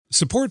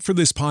Support for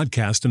this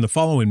podcast and the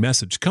following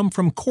message come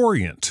from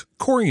Corient.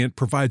 Corient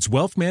provides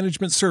wealth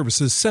management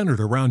services centered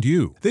around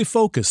you. They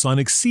focus on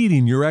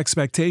exceeding your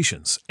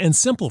expectations and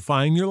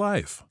simplifying your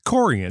life.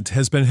 Corient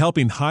has been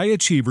helping high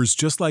achievers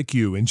just like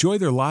you enjoy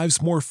their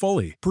lives more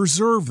fully,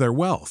 preserve their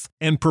wealth,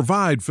 and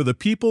provide for the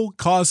people,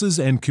 causes,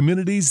 and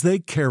communities they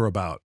care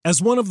about. As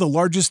one of the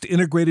largest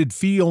integrated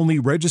fee-only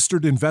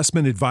registered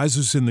investment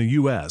advisors in the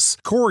U.S.,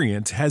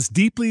 Corient has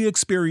deeply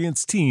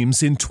experienced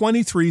teams in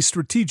 23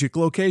 strategic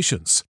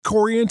locations.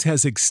 Corient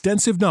has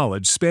extensive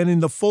knowledge spanning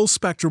the full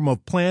spectrum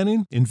of planning,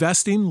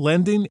 investing,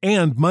 lending,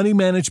 and money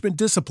management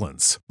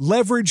disciplines.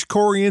 Leverage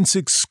Corient's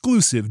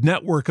exclusive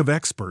network of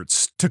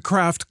experts to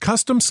craft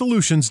custom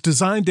solutions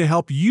designed to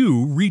help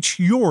you reach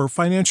your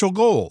financial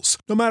goals,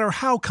 no matter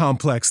how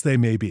complex they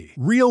may be.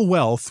 Real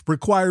wealth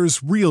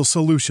requires real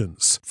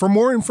solutions. For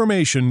more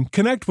information,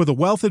 connect with a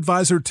wealth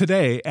advisor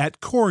today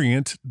at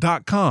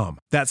Corient.com.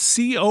 That's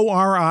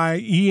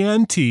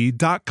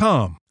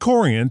Corient.com.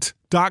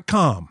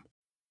 Corient.com.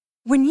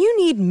 When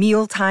you need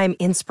mealtime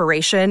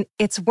inspiration,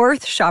 it's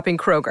worth shopping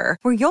Kroger,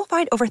 where you'll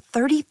find over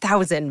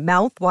 30,000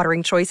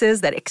 mouth-watering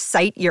choices that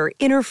excite your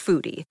inner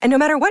foodie. And no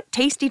matter what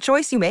tasty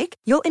choice you make,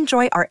 you'll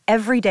enjoy our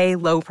everyday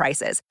low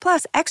prices,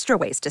 plus extra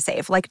ways to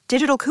save, like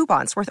digital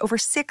coupons worth over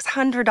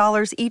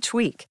 $600 each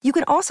week. You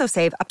can also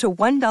save up to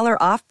 $1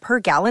 off per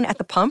gallon at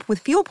the pump with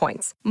fuel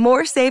points.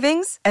 More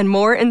savings and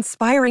more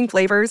inspiring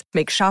flavors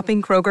make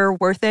shopping Kroger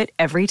worth it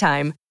every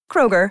time.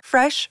 Kroger,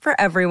 fresh for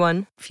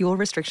everyone. Fuel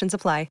restrictions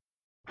apply.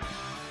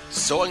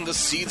 Sowing the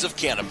seeds of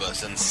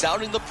cannabis and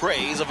sounding the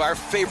praise of our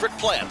favorite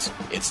plant,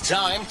 it's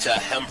time to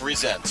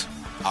Hempresent.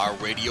 Our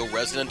radio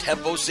resident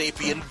hempo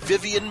sapien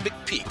Vivian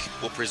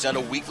McPeak will present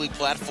a weekly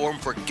platform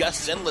for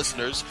guests and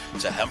listeners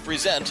to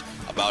Hempresent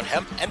about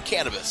hemp and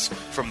cannabis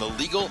from the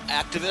legal,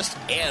 activist,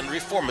 and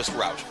reformist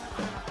route.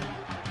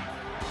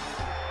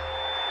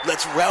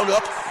 Let's round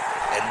up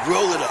and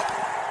roll it up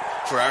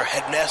for our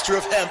headmaster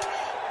of hemp,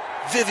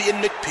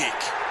 Vivian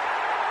McPeak.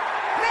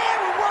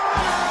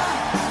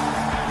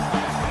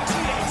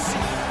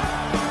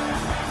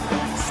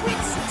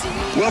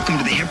 Welcome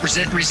to the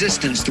Hempresent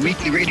Resistance, the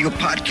weekly radio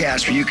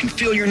podcast where you can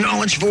fill your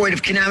knowledge void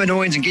of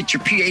cannabinoids and get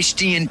your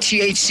PhD in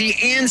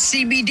THC and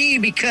CBD,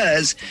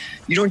 because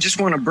you don't just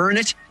want to burn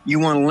it, you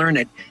want to learn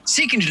it.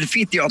 Seeking to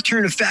defeat the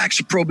alternative facts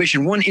of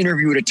prohibition one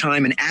interview at a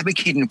time and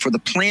advocating for the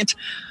plant,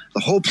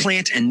 the whole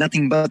plant, and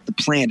nothing but the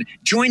plant.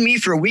 Join me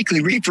for a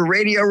weekly Reefer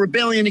Radio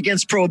Rebellion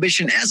Against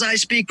Prohibition as I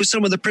speak with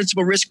some of the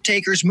principal risk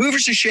takers,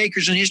 movers and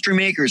shakers, and history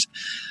makers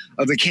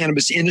of the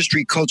cannabis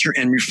industry, culture,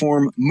 and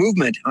reform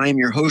movement. I am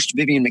your host,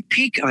 Vivian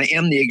McPeak. I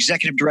am the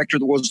executive director of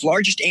the world's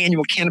largest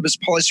annual cannabis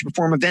policy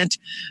reform event,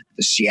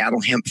 the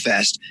Seattle Hemp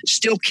Fest,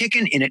 still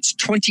kicking in its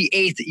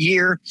 28th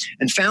year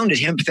and found at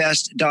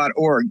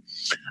hempfest.org.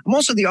 I'm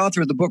also the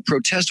author of the book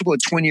Protestable, a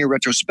 20-year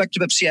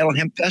retrospective of Seattle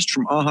Hemp Fest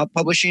from AHA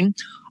Publishing,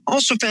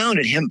 also found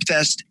at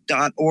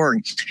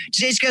hempfest.org.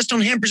 Today's guest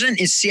on Hempresent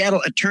is Seattle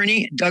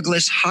attorney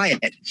Douglas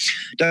Hyatt.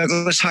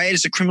 Douglas Hyatt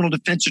is a criminal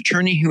defense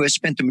attorney who has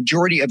spent the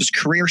majority of his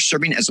career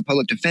serving as a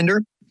public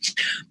defender,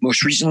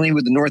 most recently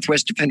with the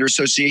Northwest Defender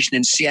Association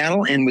in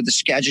Seattle and with the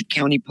Skagit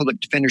County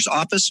Public Defender's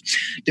Office,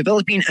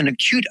 developing an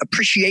acute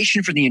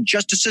appreciation for the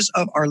injustices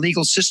of our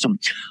legal system.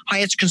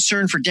 Hyatt's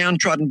concern for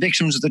downtrodden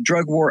victims of the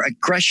drug war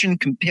aggression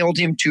compelled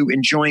him to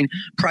enjoin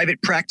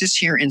private practice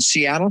here in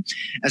Seattle.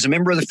 As a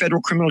member of the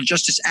Federal Criminal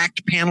Justice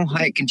Act panel,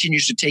 Hyatt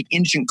continues to take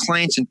indigent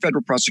clients in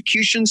federal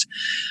prosecutions.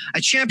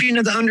 A champion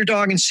of the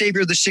underdog and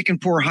savior of the sick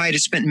and poor, Hyatt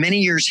has spent many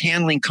years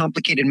handling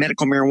complicated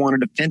medical marijuana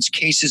defense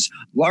cases,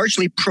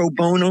 largely pro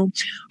bono.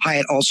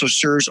 Hyatt also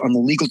serves on the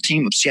legal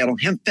team of Seattle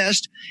Hemp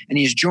Fest, and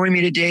he has joined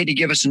me today to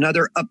give us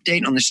another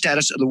update on the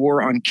status of the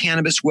war on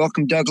cannabis.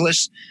 Welcome,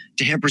 Douglas,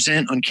 to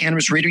Hempresent on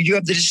Cannabis Radio. You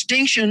have the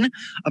distinction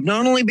of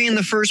not only being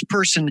the first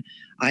person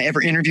I ever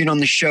interviewed on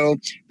the show,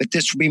 but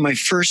this will be my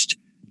first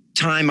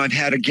time I've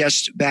had a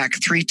guest back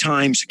 3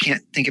 times.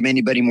 Can't think of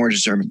anybody more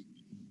deserving.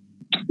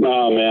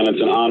 Oh man,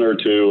 it's an honor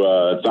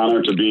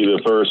to be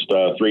the first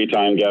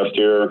 3-time guest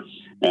here,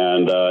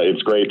 and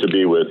it's great to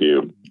be with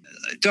you.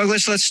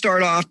 Douglas, let's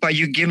start off by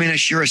you giving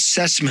us your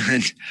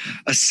assessment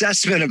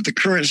of the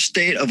current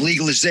state of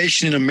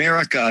legalization in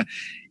America.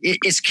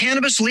 Is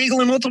cannabis legal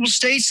in multiple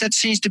states? That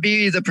seems to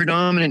be the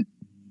predominant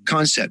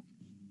concept.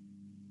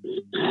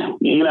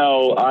 You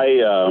know,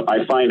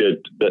 I find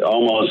it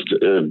almost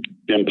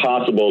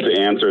impossible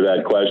to answer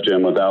that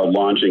question without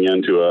launching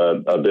into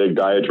a big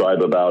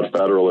diatribe about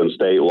federal and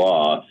state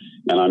law.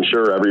 And I'm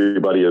sure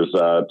everybody is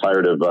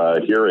tired of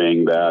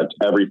hearing that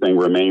everything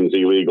remains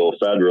illegal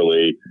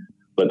federally.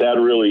 But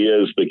that really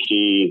is the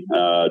key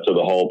to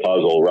the whole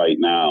puzzle right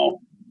now.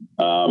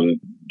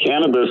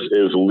 Cannabis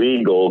is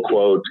legal,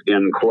 quote,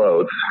 in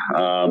quotes,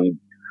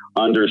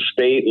 under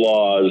state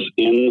laws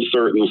in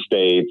certain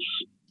states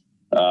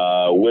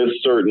with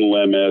certain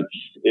limits.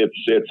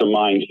 It's a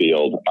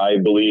minefield. I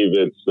believe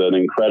it's an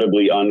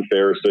incredibly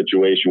unfair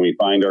situation we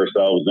find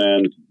ourselves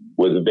in,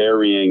 with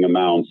varying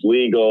amounts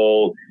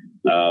legal,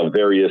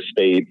 various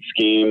state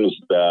schemes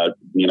that,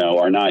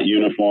 are not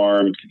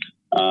uniform.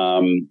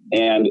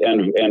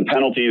 and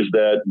penalties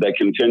that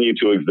continue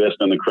to exist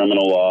in the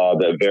criminal law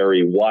that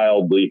vary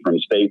wildly from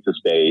state to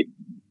state,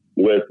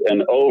 with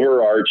an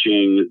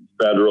overarching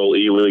federal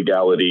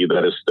illegality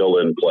that is still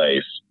in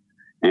place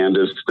and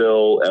is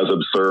still as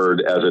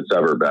absurd as it's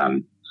ever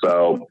been.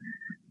 So,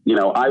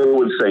 I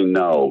would say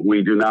no,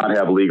 we do not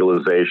have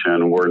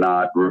legalization. We're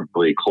not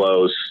really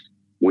close.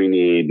 We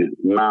need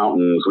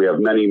mountains. We have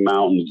many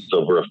mountains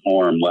of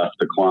reform left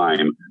to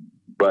climb.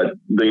 But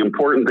the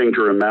important thing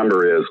to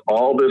remember is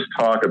all this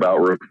talk about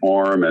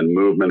reform and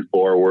movement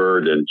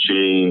forward and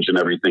change and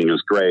everything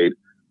is great,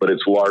 but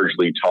it's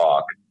largely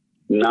talk.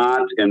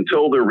 Not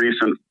until the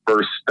recent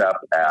First Step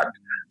Act,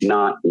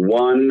 not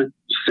one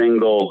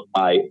single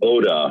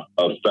iota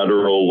of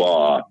federal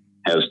law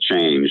has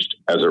changed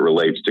as it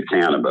relates to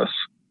cannabis,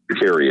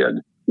 period.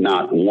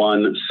 Not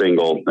one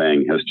single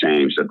thing has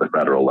changed at the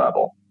federal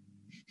level.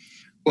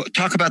 Well,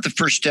 talk about the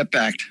First Step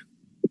Act.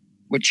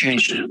 What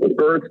changed?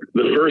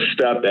 The First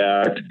Step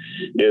Act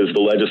is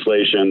the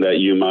legislation that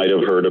you might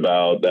have heard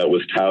about that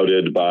was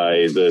touted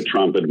by the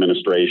Trump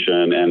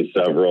administration and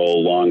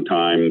several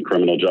longtime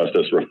criminal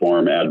justice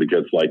reform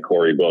advocates like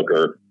Cory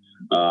Booker.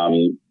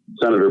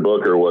 Senator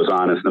Booker was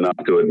honest enough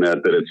to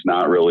admit that it's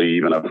not really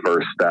even a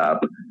first step.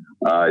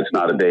 It's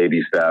not a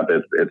baby step.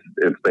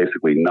 It's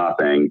basically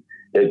nothing.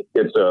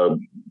 It's a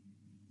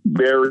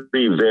very,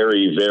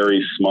 very,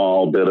 very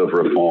small bit of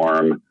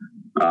reform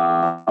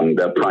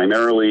that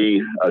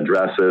primarily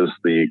addresses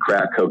the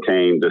crack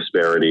cocaine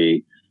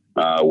disparity,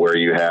 where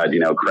you had,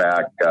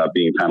 crack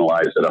being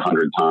penalized at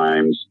 100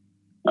 times,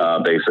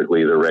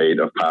 basically the rate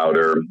of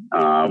powder,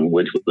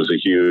 which was a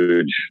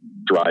huge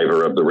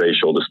driver of the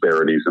racial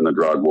disparities in the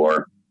drug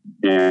war.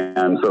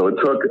 And so it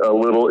took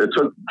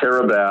care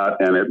of that,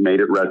 and it made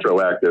it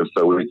retroactive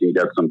so we can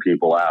get some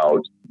people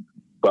out.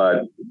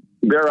 But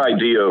their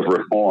idea of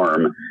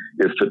reform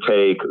is to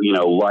take,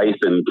 life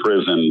in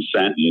prison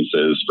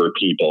sentences for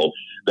people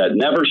that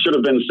never should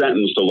have been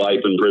sentenced to life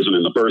in prison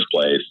in the first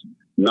place.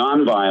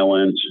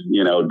 Nonviolent,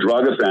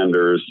 drug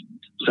offenders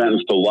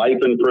sentenced to life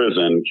in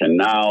prison can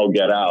now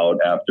get out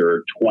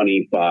after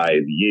 25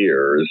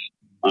 years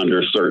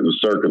under certain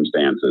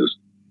circumstances.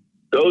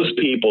 Those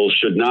people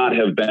should not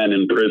have been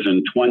in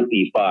prison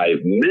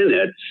 25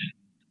 minutes,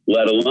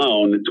 let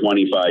alone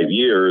 25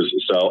 years.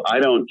 So I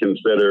don't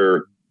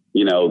consider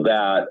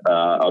that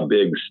a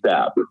big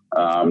step.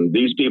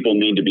 These people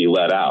need to be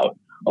let out.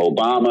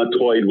 Obama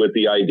toyed with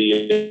the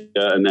idea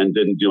and then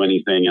didn't do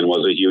anything and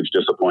was a huge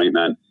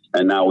disappointment.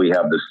 And now we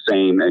have the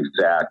same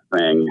exact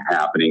thing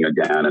happening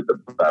again at the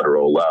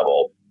federal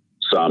level.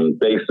 Some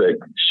basic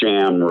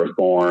sham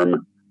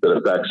reform that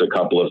affects a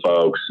couple of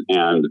folks,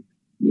 and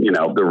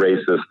the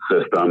racist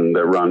system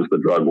that runs the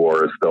drug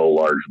war is still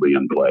largely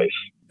in place.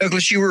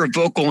 Douglas, you were a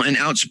vocal and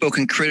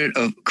outspoken critic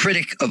of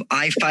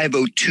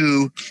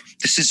I-502,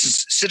 the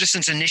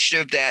citizens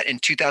initiative that in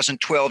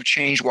 2012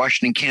 changed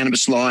Washington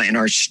cannabis law in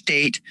our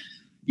state.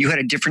 You had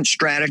a different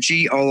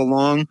strategy all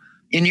along.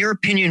 In your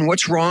opinion,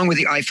 what's wrong with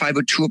the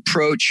I-502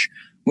 approach?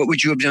 What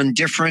would you have done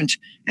different?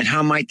 And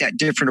how might that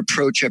different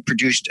approach have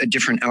produced a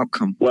different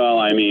outcome?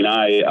 Well,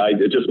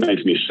 it just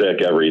makes me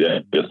sick every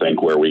day to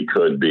think where we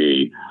could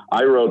be.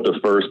 I wrote the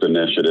first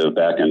initiative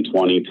back in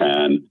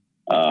 2010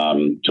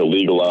 to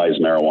legalize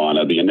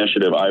marijuana. The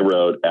initiative I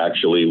wrote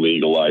actually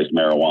legalized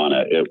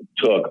marijuana. It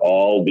took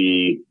all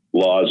the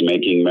laws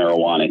making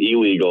marijuana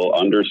illegal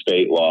under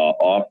state law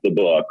off the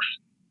books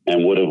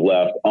and would have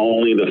left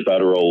only the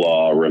federal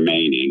law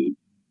remaining.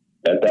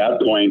 At that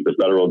point, the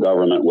federal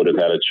government would have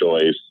had a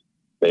choice.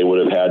 They would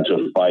have had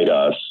to fight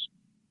us,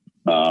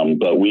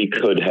 but we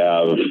could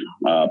have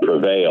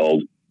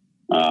prevailed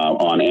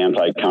on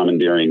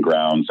anti-commandeering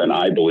grounds, and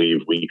I believe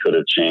we could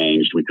have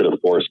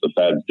forced the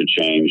feds to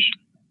change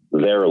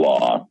their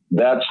law.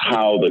 That's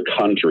how the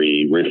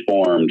country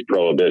reformed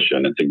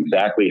prohibition. It's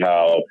exactly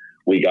how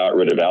we got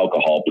rid of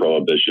alcohol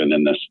prohibition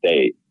in the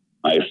state.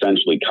 I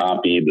essentially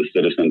copied the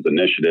Citizens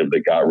Initiative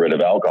that got rid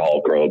of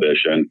alcohol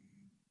prohibition.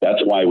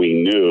 That's why we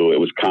knew it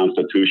was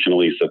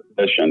constitutionally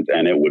sufficient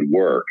and it would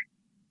work.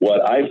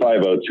 What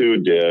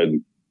I-502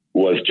 did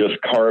was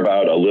just carve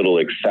out a little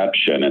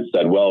exception. It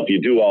said, well, if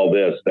you do all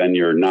this, then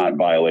you're not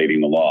violating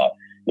the law.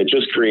 It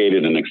just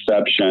created an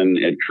exception.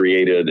 It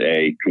created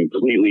a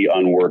completely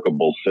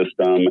unworkable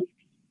system,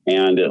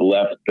 and it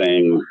left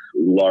things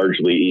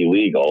largely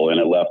illegal, and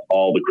it left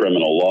all the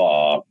criminal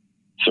law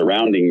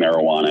surrounding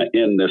marijuana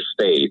in this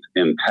state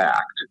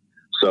intact.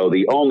 So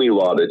the only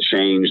law that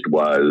changed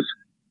was,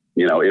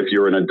 if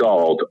you're an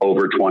adult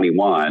over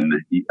 21,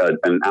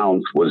 an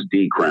ounce was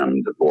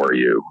decrimmed for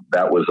you.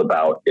 That was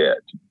about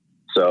it.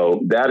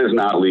 So that is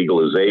not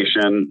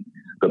legalization.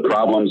 The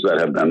problems that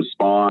have been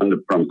spawned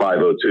from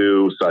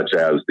 502, such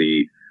as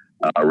the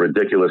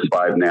ridiculous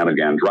 5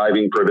 nanogram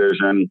driving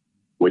provision,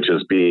 which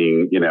is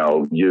being,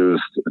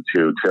 used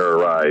to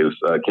terrorize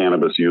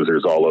cannabis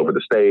users all over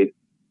the state,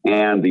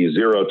 and the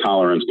zero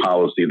tolerance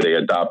policy they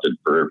adopted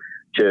for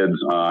kids,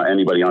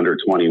 anybody under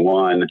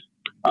 21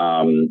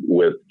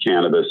 with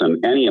cannabis,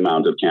 and any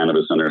amount of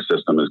cannabis in their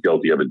system is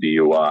guilty of a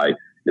DUI.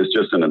 is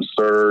just an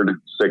absurd,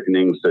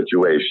 sickening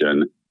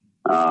situation.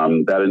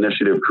 That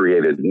initiative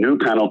created new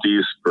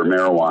penalties for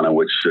marijuana,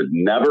 which should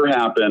never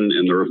happen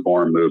in the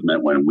reform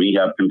movement when we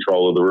have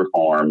control of the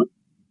reform.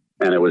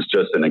 And it was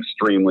just an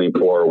extremely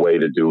poor way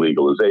to do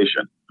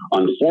legalization.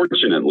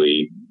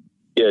 Unfortunately,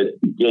 it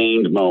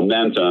gained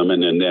momentum,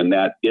 and then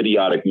that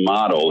idiotic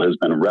model has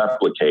been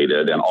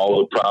replicated, and all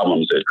the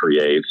problems it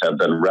creates have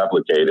been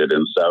replicated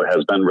in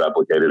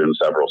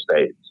several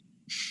states.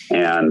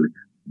 And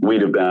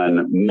we'd have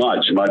been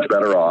much, much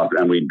better off,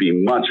 and we'd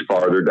be much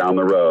farther down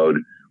the road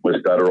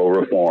with federal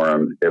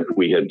reform if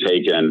we had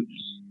taken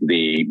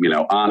the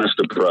honest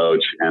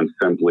approach and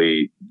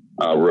simply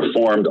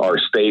reformed our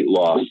state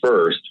law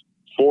first,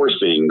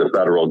 forcing the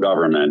federal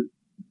government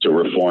to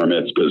reform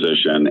its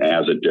position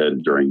as it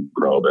did during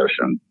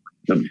Prohibition.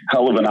 A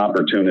hell of an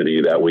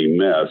opportunity that we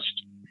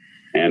missed,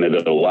 and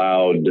it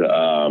allowed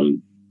a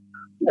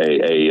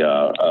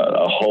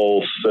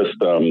whole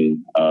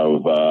system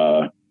of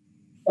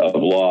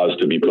laws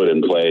to be put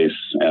in place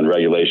and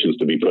regulations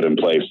to be put in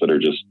place that are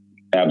just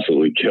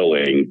absolutely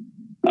killing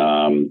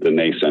the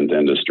nascent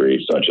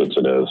industry, such as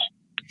it is.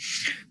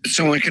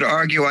 Someone could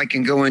argue I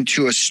can go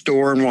into a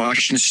store in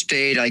Washington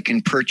State, I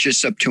can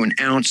purchase up to an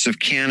ounce of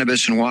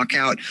cannabis and walk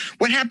out.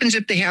 What happens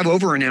if they have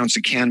over an ounce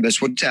of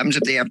cannabis? What happens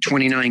if they have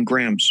 29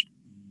 grams?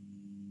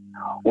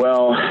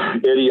 Well,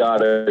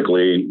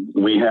 idiotically,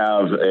 we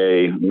have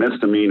a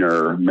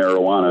misdemeanor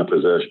marijuana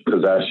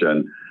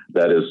possession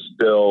that is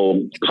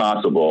still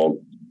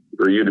possible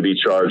for you to be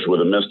charged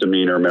with a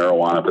misdemeanor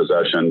marijuana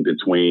possession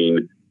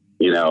between,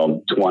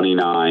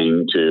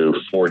 29 to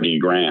 40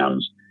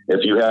 grams.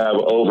 If you have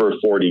over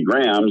 40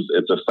 grams,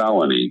 it's a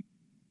felony.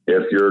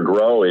 If you're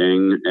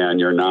growing and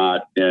you're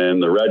not in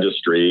the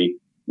registry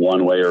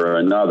one way or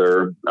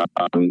another,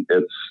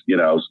 it's,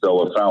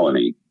 still a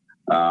felony.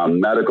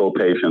 Medical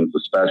patients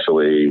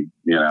especially,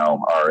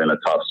 are in a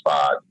tough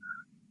spot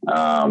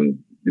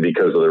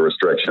because of the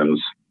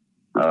restrictions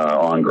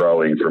on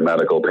growing for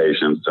medical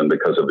patients and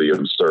because of the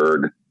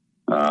absurd,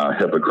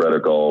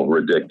 hypocritical,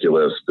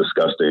 ridiculous,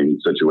 disgusting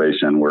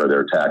situation where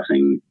they're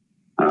taxing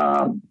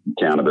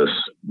cannabis,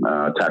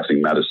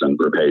 taxing medicine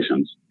for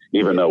patients.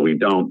 Even though we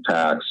don't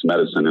tax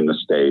medicine in the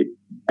state,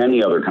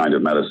 any other kind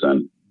of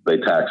medicine, they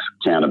tax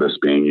cannabis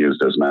being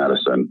used as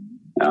medicine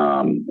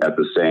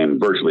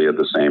virtually at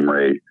the same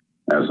rate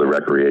as the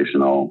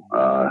recreational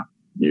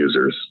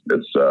users.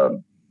 It's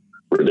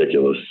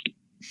ridiculous.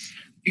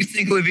 You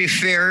think it would be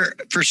fair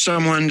for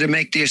someone to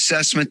make the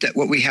assessment that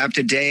what we have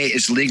today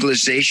is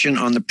legalization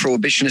on the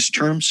prohibitionist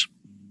terms?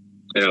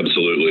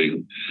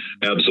 Absolutely.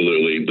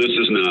 Absolutely. This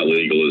is not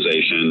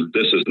legalization.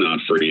 This is not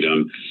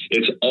freedom.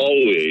 It's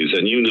always,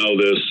 and you know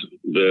this,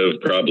 Viv,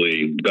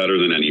 probably better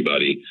than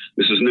anybody,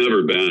 this has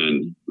never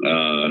been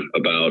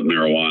about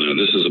marijuana.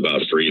 This is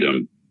about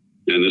freedom.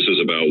 And this is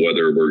about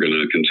whether we're going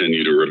to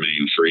continue to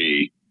remain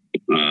free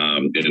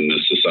in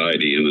this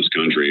society, in this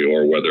country,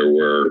 or whether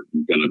we're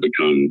going to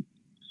become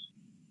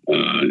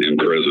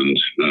imprisoned,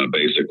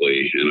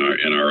 basically,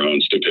 in our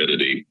own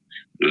stupidity.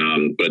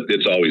 But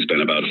it's always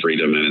been about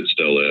freedom, and it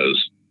still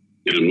is.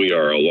 And we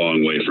are a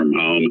long way from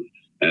home,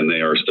 and they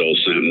are still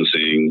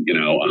sentencing,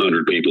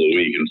 100 people a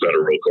week in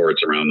federal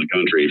courts around the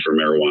country for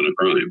marijuana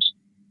crimes.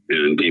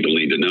 And people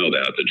need to know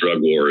that. The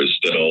drug war is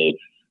still,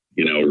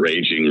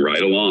 raging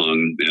right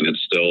along, and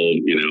it's still,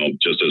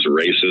 just as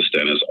racist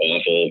and as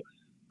awful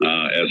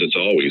as it's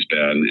always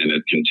been. And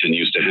it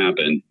continues to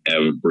happen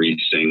every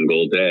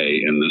single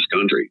day in this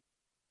country.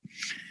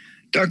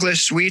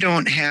 Douglas, we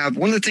don't have,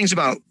 one of the things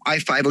about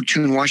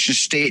I-502 in Washington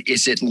State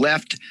is it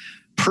left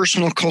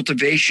personal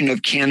cultivation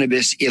of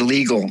cannabis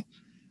illegal.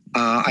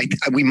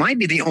 We might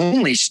be the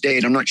only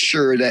state, I'm not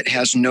sure, that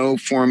has no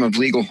form of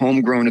legal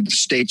homegrown of the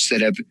states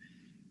that have,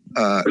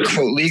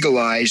 quote,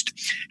 legalized.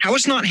 How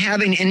is not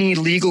having any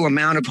legal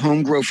amount of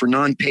home grow for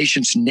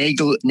non-patients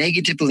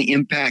negatively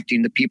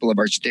impacting the people of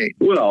our state?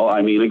 Well,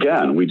 I mean,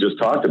 again, we just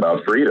talked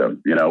about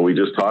freedom. We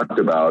just talked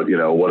about,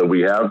 what do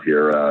we have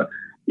here?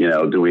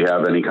 Do we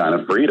have any kind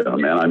of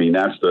freedom? And I mean,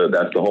 that's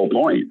the whole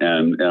point.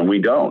 And we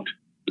don't.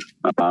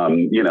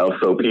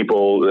 So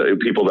people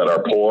that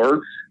are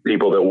poor,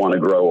 people that want to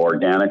grow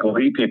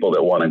organically, people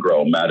that want to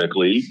grow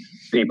medically,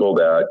 people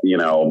that,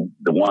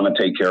 that want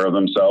to take care of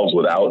themselves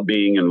without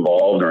being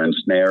involved or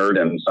ensnared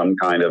in some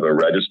kind of a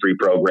registry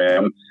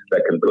program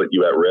that can put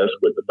you at risk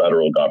with the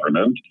federal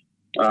government.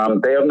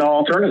 They have no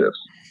alternatives.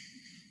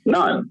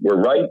 None.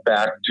 We're right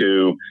back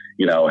to,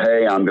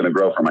 hey, I'm going to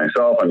grow for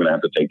myself. I'm going to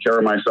have to take care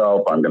of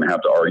myself. I'm going to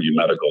have to argue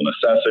medical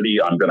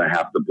necessity. I'm going to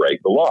have to break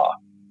the law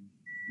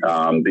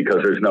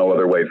because there's no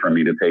other way for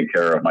me to take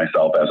care of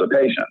myself as a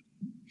patient.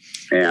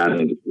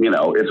 And,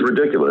 it's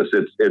ridiculous.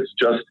 It's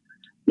just,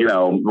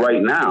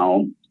 right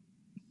now,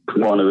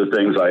 one of the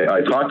things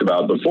I talked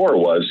about before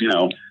was,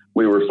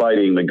 we were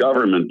fighting the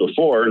government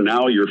before.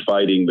 Now you're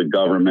fighting the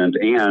government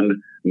and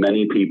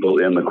many people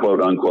in the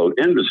quote unquote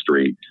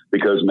industry,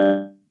 because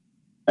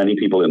many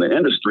people in the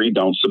industry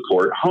don't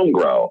support home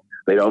grow.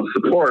 They don't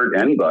support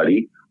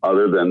anybody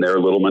other than their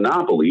little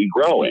monopoly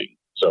growing.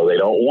 So they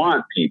don't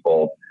want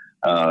people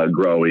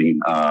growing,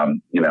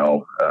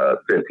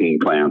 15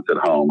 plants at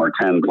home or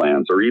 10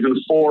 plants or even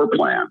 4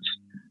 plants.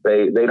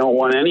 They don't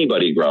want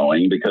anybody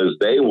growing because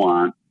they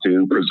want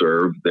to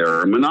preserve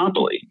their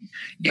monopoly.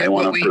 They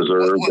want to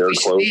preserve their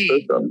closed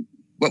system.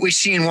 What we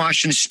see in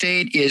Washington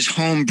State is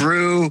home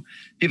brew.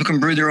 People can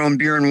brew their own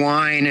beer and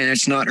wine, and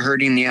it's not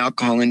hurting the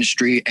alcohol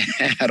industry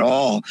at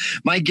all.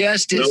 My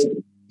guest is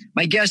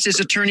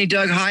Attorney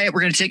Doug Hyatt.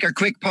 We're going to take our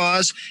quick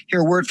pause,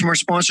 hear a word from our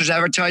sponsors,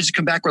 advertisers,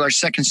 come back with our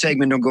second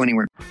segment. Don't go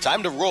anywhere.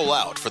 Time to roll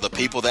out for the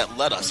people that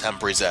let us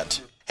hemp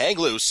present. Hang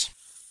loose.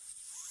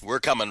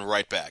 We're coming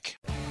right back.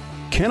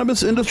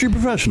 Cannabis industry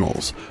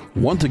professionals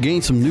want to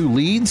gain some new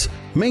leads,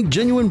 make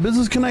genuine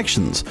business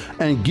connections,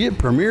 and get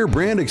premier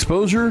brand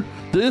exposure?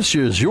 This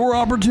is your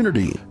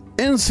opportunity.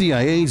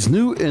 NCIA's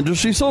new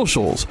industry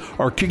socials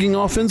are kicking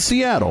off in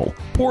Seattle,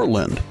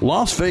 Portland,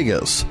 Las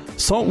Vegas,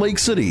 Salt Lake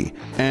City,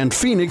 and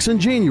Phoenix in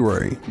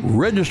January.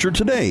 Register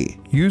today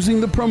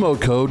using the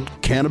promo code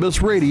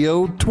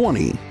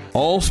CannabisRadio20,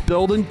 all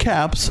spelled in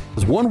caps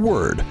as one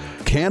word,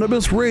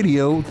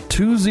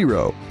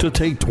 CannabisRadio20, to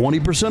take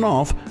 20%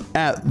 off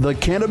at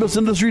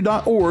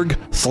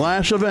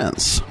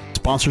thecannabisindustry.org/events.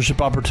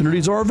 Sponsorship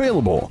opportunities are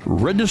available.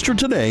 Register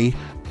today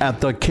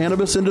at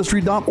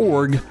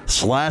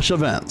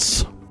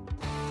thecannabisindustry.org/events.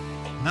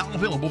 Now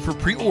available for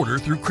pre-order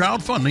through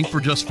crowdfunding for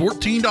just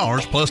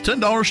 $14 plus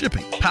 $10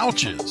 shipping.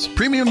 Pouches,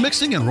 premium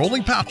mixing and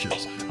rolling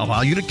pouches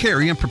allow you to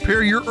carry and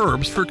prepare your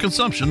herbs for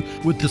consumption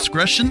with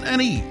discretion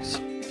and ease.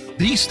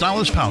 These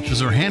stylish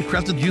pouches are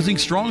handcrafted using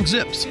strong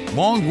zips,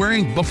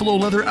 long-wearing buffalo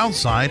leather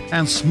outside,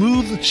 and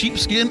smooth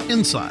sheepskin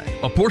inside.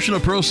 A portion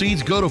of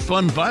proceeds go to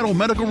fund vital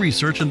medical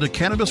research into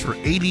cannabis for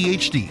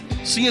ADHD.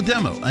 See a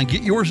demo and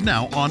get yours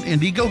now on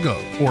Indiegogo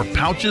or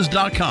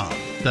pouches.com.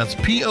 That's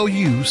POUCHZ.com.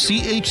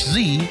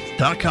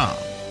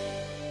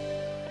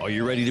 Are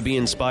you ready to be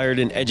inspired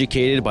and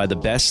educated by the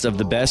best of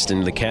the best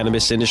in the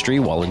cannabis industry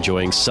while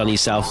enjoying sunny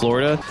South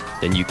Florida?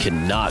 Then you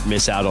cannot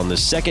miss out on the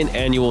second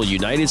annual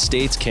United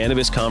States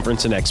Cannabis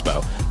Conference and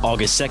Expo,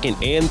 August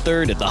 2nd and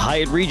 3rd at the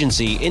Hyatt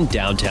Regency in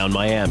downtown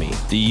Miami.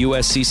 The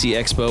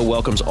USCC Expo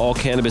welcomes all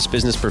cannabis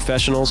business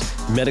professionals,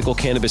 medical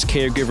cannabis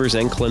caregivers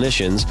and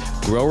clinicians,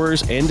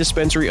 growers, and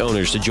dispensary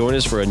owners to join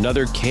us for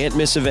another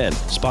can't-miss event,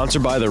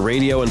 sponsored by the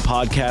radio and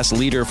podcast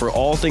leader for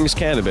all things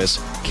cannabis,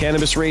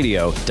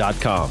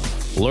 CannabisRadio.com.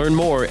 Learn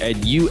more at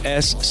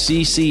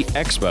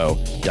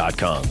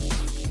usccexpo.com.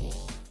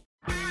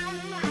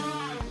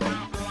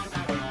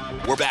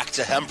 We're back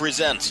to Hemp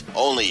Present,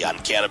 only on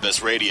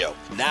Cannabis Radio.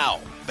 Now,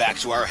 back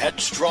to our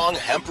headstrong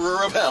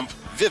Emperor of Hemp,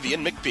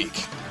 Vivian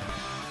McPeak.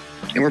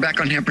 And we're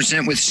back on Hemp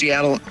Present with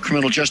Seattle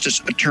criminal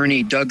justice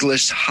attorney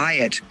Douglas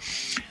Hyatt.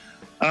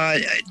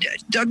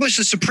 Douglas,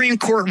 the Supreme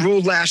Court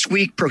ruled last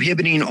week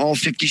prohibiting all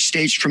 50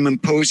 states from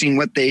imposing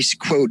what they,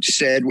 quote,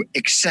 said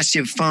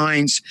excessive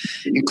fines,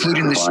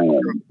 including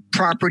the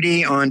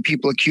property on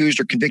people accused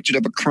or convicted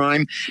of a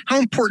crime. How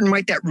important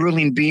might that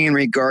ruling be in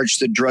regards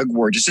to the drug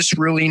war? Does this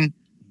really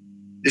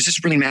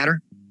matter?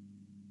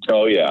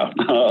 Oh, yeah.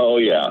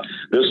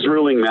 This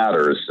ruling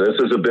matters. This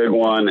is a big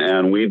one,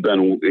 and we've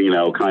been,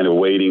 kind of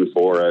waiting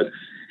for it.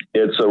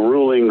 It's a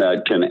ruling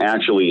that can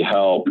actually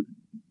help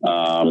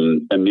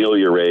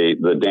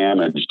ameliorate the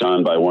damage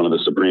done by one of the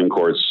Supreme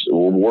Court's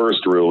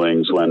worst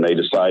rulings when they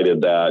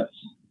decided that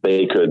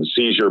they could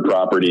seize your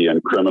property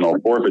in criminal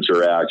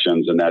forfeiture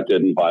actions, and that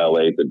didn't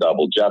violate the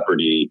double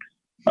jeopardy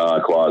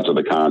clause of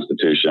the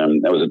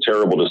Constitution. That was a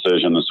terrible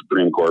decision the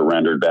Supreme Court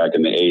rendered back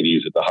in the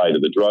 80s at the height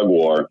of the drug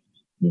war.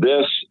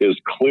 This is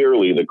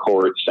clearly the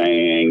court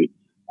saying,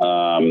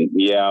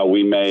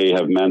 we may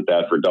have meant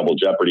that for double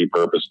jeopardy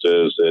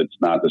purposes. It's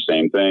not the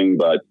same thing,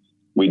 but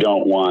we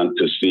don't want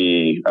to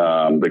see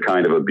the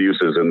kind of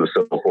abuses in the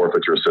civil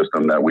forfeiture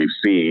system that we've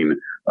seen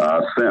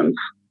since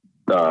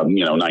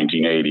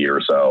 1980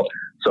 or so.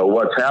 So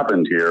what's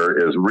happened here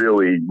is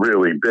really,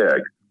 really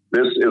big.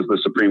 This is the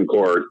Supreme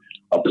Court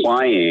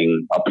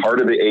applying a part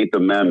of the Eighth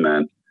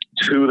Amendment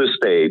to the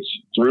states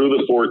through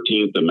the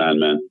 14th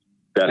Amendment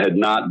that had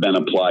not been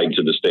applied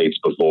to the states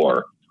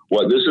before.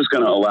 What this is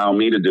going to allow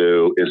me to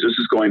do is this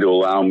is going to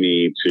allow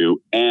me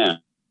to end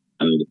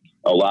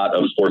a lot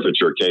of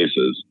forfeiture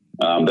cases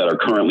that are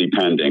currently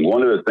pending.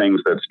 One of the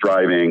things that's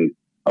driving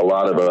a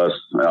lot of us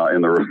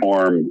in the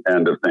reform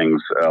end of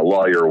things,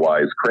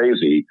 lawyer-wise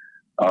crazy,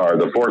 are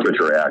the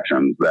forfeiture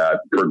actions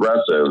that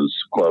progressives,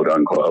 quote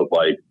unquote,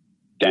 like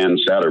Dan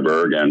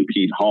Satterberg and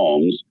Pete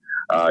Holmes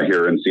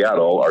here in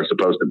Seattle are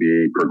supposed to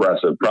be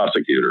progressive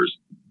prosecutors.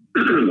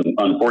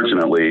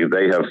 Unfortunately,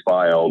 they have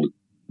filed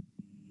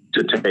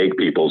to take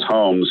people's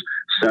homes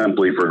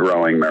simply for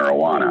growing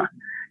marijuana.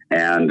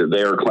 And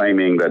they're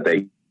claiming that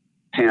they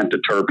can't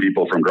deter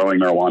people from growing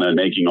marijuana and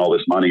making all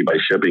this money by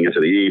shipping it to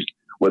the East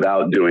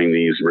without doing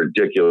these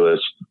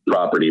ridiculous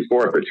property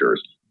forfeitures.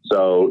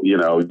 So,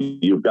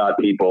 you've got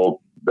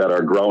people that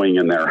are growing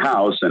in their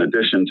house, in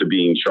addition to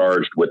being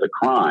charged with a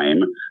crime,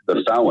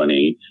 the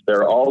felony,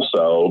 they're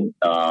also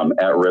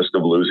at risk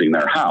of losing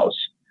their house.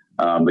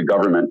 The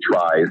government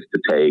tries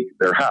to take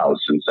their house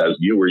and says,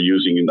 you were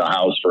using the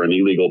house for an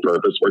illegal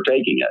purpose, we're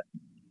taking it.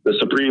 the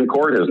Supreme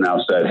Court has now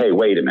said, hey,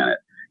 wait a minute.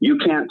 You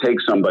can't take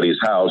somebody's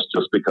house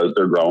just because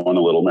they're growing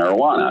a little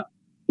marijuana.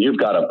 You've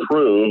got to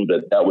prove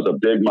that that was a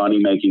big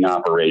money-making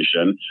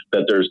operation,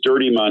 that there's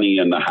dirty money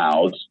in the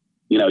house.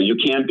 You know, you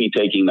can't be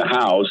taking the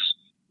house,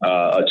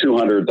 a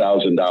 $200,000,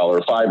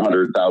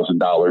 $500,000,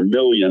 $1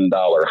 million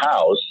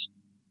house,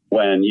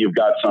 when you've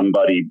got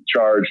somebody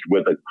charged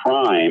with a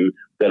crime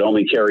that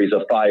only carries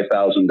a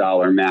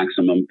 $5,000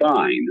 maximum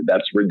fine.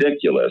 That's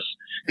ridiculous.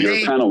 You're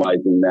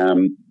penalizing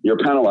them. You're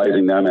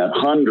penalizing them at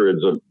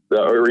hundreds of,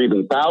 or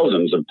even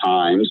thousands of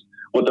times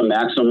what the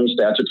maximum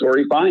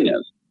statutory fine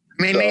is.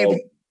 I mean,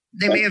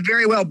 they may have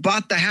very well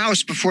bought the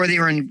house before they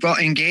were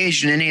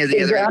engaged in any of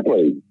the other.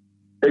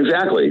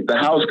 Exactly. The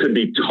house could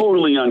be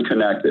totally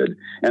unconnected.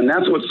 And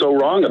that's what's so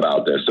wrong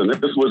about this. And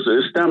this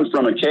stems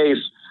from a case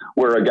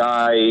where a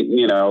guy,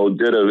 you know,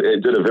 did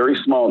a very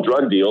small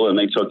drug deal, and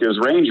they took his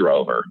Range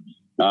Rover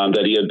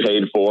that he had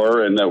paid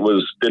for, and that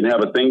didn't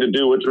have a thing to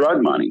do with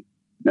drug money.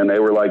 And they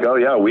were like, oh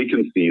yeah, we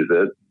can seize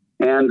it.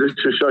 And just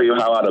to show you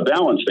how out of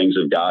balance things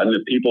have gotten,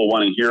 if people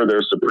want to hear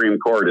their Supreme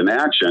Court in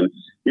action,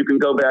 you can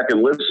go back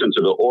and listen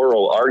to the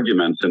oral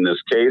arguments in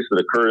this case that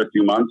occurred a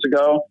few months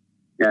ago,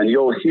 and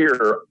you'll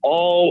hear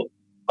all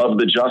of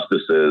the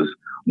justices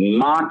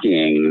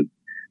mocking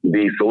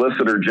the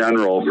Solicitor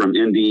General from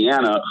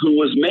Indiana, who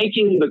was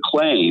making the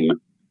claim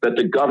that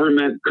the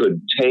government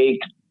could take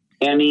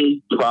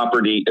any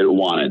property it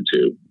wanted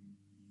to.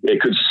 It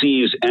could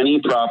seize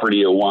any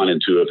property it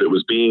wanted to. If it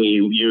was being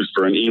used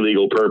for an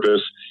illegal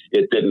purpose,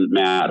 it didn't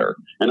matter.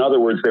 In other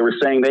words, they were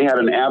saying they had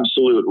an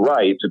absolute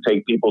right to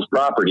take people's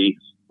property,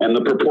 and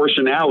the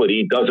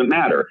proportionality doesn't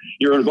matter.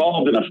 You're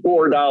involved in a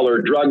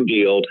 $4 drug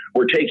deal.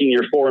 We're taking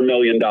your $4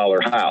 million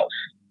house.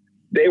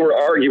 They were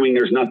arguing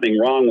there's nothing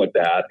wrong with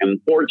that. And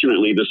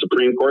fortunately, the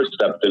Supreme Court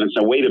stepped in and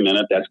said, wait a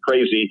minute, that's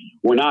crazy.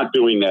 We're not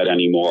doing that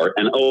anymore.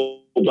 And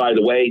oh, by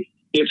the way,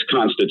 it's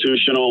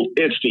constitutional.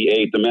 It's the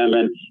 8th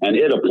Amendment, and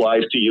it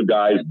applies to you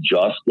guys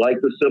just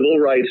like the civil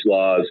rights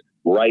laws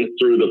right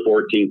through the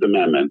 14th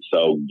Amendment.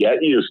 So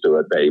get used to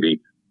it, baby.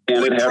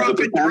 And it has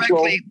the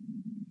potential.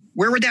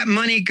 Where would that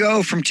money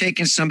go from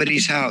taking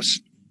somebody's house?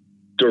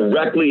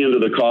 Directly into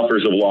the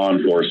coffers of law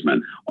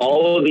enforcement.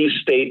 All of these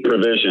state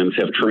provisions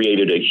have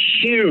created a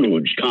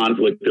huge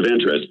conflict of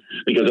interest,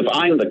 because if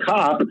I'm the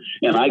cop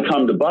and I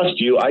come to bust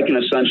you, I can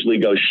essentially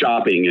go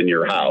shopping in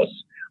your house.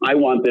 I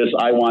want this,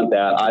 I want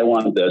that, I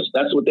want this.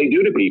 That's what they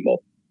do to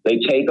people. They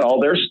take all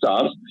their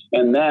stuff,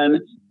 and then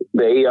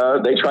they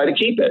try to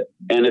keep it.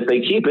 And if they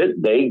keep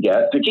it, they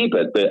get to keep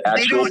it. The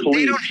actual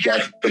police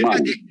get the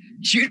money.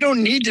 You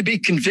don't need to be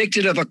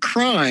convicted of a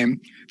crime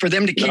for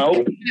them to keep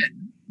it.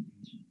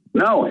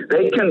 No,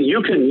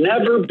 you can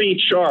never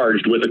be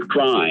charged with a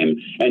crime,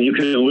 and you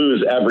can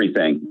lose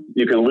everything.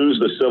 You can lose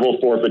the civil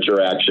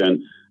forfeiture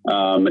action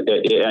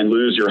and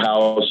lose your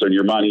house and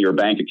your money, your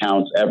bank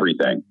accounts,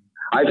 everything.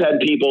 I've had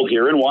people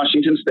here in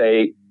Washington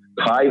State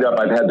tied up.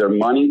 I've had their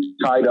money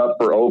tied up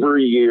for over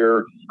a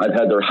year. I've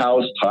had their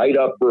house tied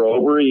up for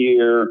over a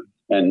year.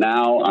 And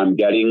now I'm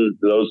getting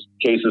those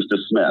cases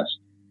dismissed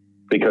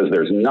because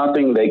there's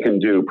nothing they can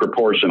do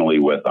proportionally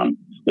with them.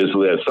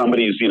 If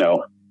somebody's,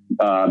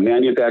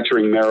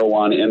 manufacturing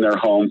marijuana in their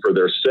home for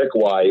their sick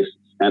wife,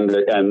 and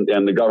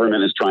the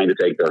government is trying to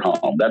take their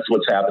home. That's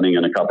what's happening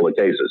in a couple of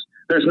cases.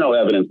 There's no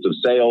evidence of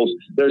sales.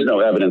 There's no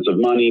evidence of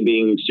money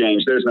being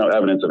exchanged. There's no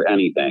evidence of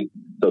anything.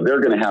 So they're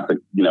going to have to,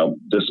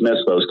 dismiss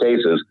those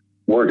cases.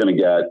 We're going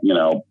to get,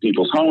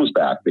 people's homes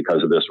back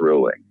because of this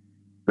ruling.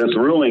 This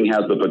ruling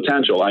has the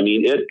potential. I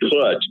mean, it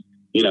put,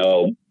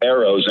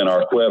 arrows in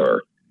our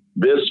quiver.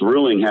 This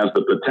ruling has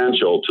the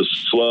potential to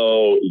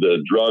slow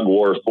the drug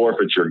war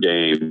forfeiture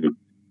game,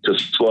 to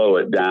slow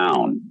it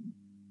down.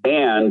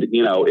 And,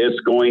 it's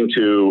going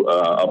to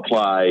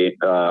apply,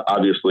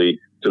 obviously,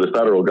 to the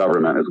federal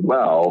government as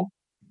well.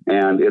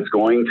 And it's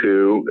going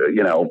to,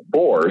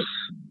 force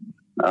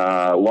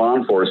law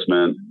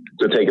enforcement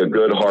to take a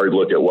good, hard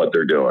look at what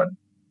they're doing.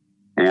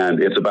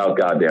 And it's about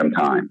goddamn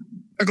time.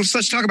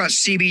 Let's talk about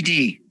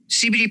CBD.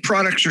 CBD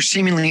products are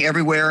seemingly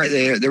everywhere.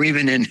 They're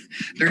even in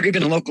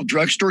local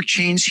drugstore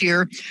chains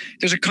here.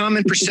 There's a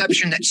common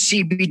perception that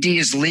CBD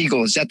is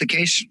legal. Is that the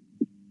case?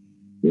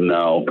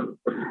 No.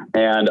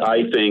 And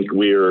I think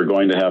we're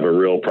going to have a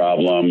real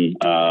problem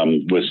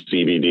with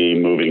CBD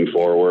moving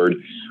forward.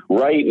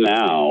 Right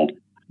now,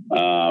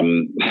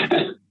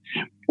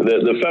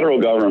 the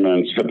federal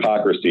government's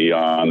hypocrisy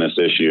on this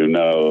issue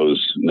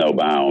knows no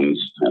bounds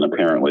and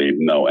apparently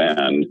no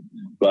end.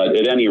 But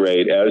at any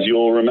rate, as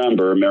you'll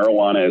remember,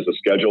 marijuana is a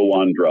Schedule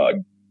I drug.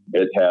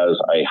 It has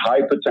a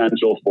high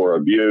potential for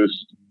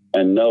abuse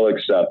and no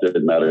accepted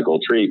medical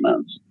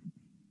treatments.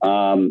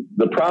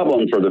 The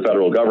problem for the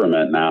federal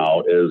government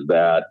now is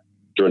that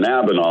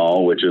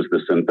dronabinol, which is the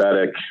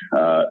synthetic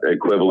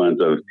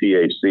equivalent of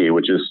THC,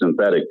 which is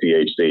synthetic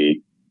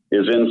THC,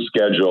 is in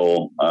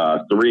Schedule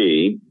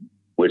 3,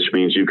 which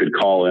means you could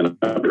call in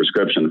a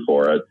prescription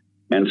for it.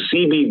 And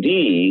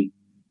CBD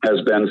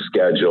has been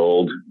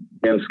scheduled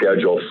in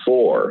Schedule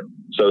 4.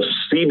 So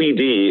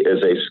CBD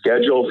is a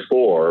Schedule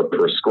 4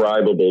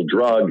 prescribable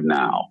drug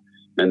now.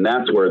 And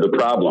that's where the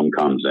problem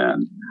comes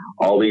in.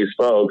 All these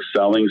folks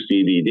selling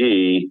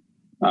CBD,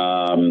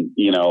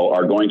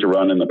 are going to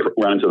run into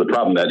the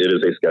problem that it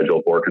is a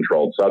Schedule 4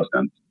 controlled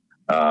substance.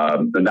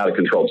 Not a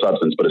controlled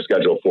substance, but a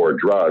Schedule 4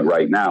 drug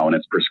right now, and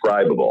it's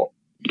prescribable.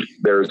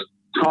 There's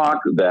talk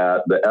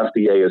that the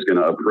FDA is going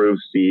to approve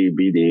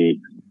CBD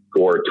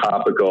for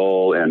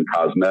topical and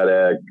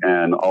cosmetic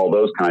and all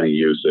those kind of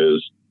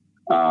uses.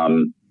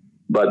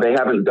 But they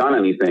haven't done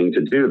anything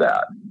to do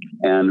that.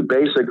 And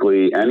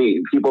basically,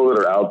 any people that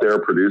are out there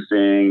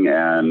producing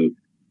and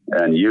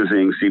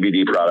using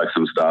CBD products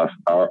and stuff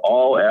are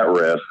all at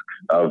risk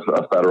of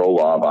a federal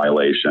law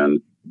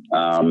violation.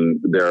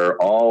 They're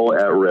all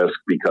at risk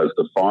because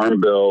the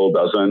Farm Bill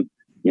doesn't,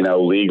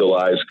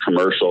 legalize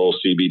commercial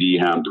CBD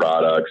hemp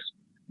products.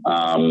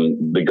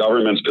 The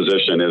government's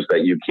position is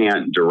that you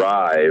can't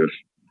derive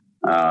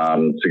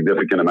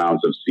significant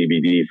amounts of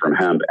CBD from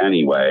hemp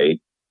anyway.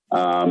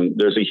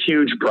 There's a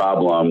huge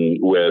problem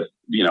with,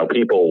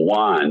 people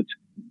want,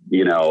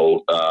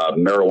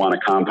 marijuana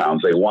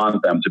compounds. They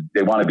want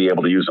to be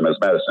able to use them as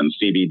medicine,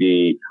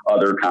 CBD,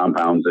 other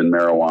compounds in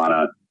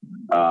marijuana.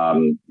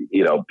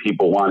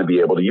 People want to be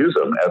able to use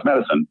them as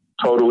medicine.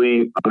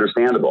 Totally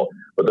understandable.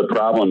 But the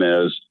problem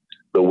is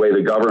the way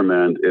the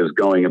government is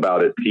going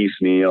about it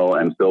piecemeal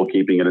and still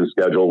keeping it in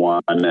Schedule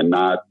 1 and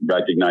not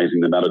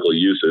recognizing the medical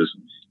uses.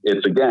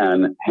 It's,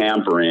 again,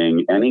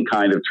 hampering any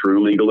kind of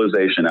true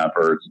legalization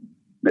efforts.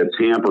 It's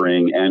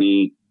hampering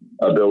any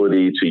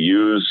ability to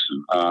use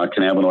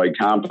cannabinoid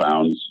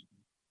compounds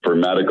for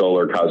medical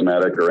or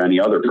cosmetic or any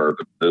other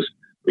purposes,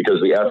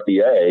 because the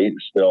FDA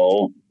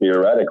still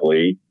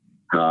theoretically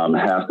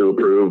has to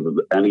approve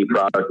any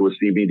product with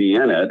CBD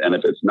in it. And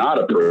if it's not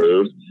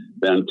approved,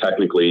 then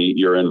technically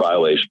you're in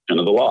violation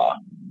of the law.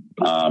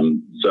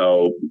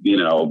 So,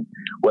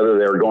 whether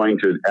they're going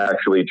to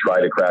actually try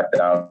to crack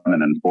down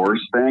and enforce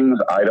things,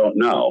 I don't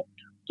know.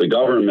 The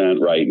government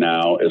right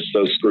now is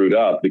so screwed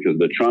up because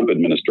the Trump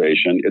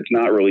administration, it's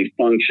not really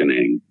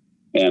functioning.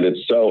 And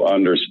it's so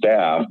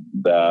understaffed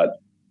that,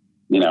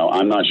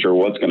 I'm not sure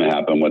what's going to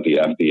happen with the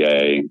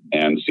FDA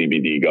and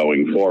CBD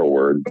going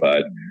forward,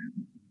 but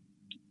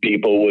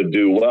people would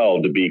do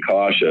well to be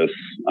cautious.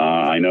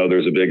 I know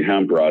there's a big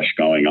hemp rush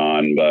going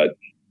on, but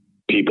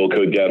people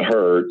could get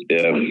hurt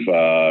if,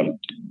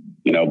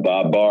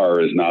 Bob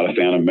Barr is not a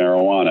fan of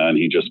marijuana and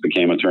he just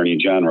became Attorney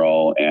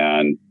General.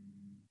 And,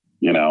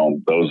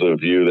 those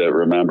of you that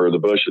remember the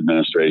Bush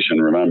administration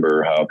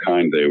remember how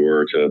kind they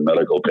were to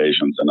medical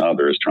patients and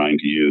others trying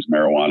to use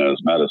marijuana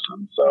as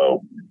medicine.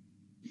 So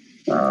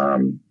I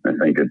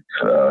think it's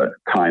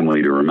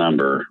timely to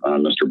remember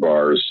Mr.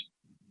 Barr's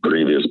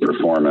previous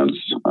performance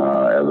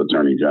as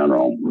Attorney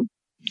General.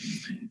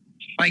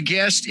 My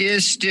guest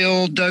is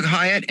still Doug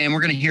Hyatt, and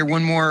we're going to hear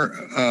one more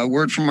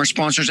word from our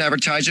sponsors,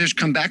 advertisers.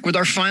 Come back with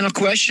our final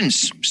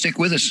questions. Stick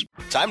with us.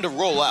 Time to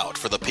roll out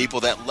for the people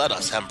that let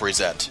us Hemp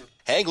Present.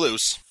 Hang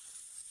loose.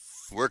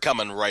 We're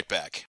coming right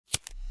back.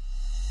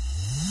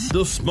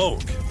 The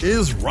smoke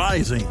is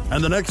rising,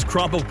 and the next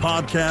crop of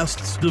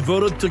podcasts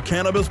devoted to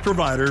cannabis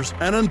providers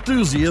and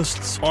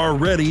enthusiasts are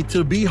ready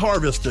to be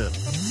harvested.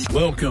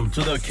 Welcome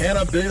to the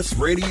Cannabis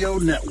Radio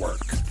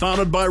Network,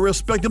 founded by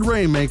respected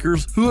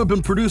rainmakers who have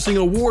been producing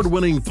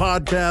award-winning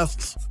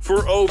podcasts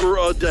for over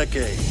a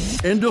decade.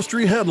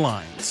 Industry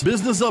headlines,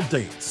 business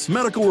updates,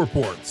 medical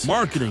reports,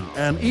 marketing,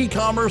 and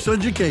e-commerce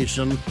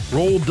education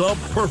rolled up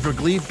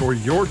perfectly for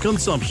your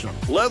consumption.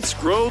 Let's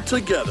grow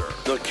together.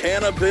 The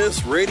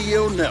Cannabis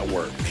Radio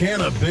Network.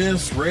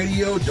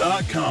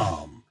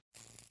 CannabisRadio.com.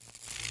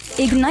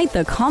 Ignite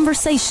the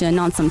conversation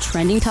on some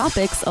trending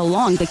topics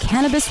along the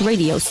Cannabis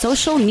Radio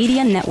social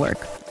media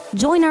network.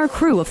 Join our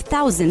crew of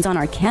thousands on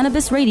our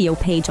Cannabis Radio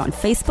page on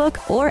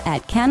Facebook or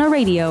at Canna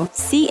Radio,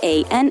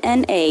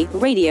 CANNA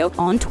Radio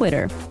on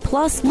Twitter.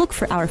 Plus, look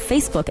for our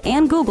Facebook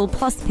and Google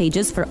Plus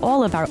pages for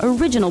all of our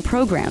original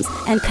programs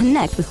and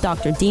connect with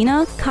Dr.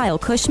 Dina, Kyle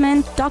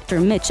Cushman,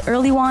 Dr. Mitch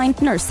Earlywine,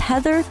 Nurse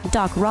Heather,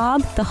 Doc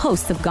Rob, the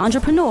hosts of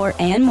Ganjapreneur,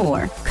 and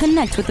more.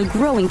 Connect with the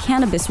growing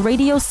Cannabis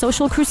Radio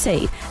social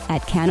crusade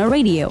at Canna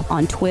Radio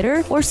on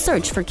Twitter or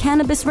search for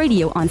Cannabis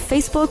Radio on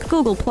Facebook,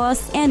 Google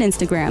Plus, and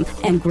Instagram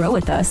and grow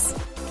with us.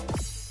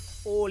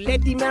 Oh,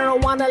 let the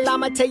marijuana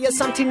llama tell you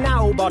something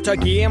now about a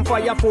game for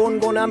your phone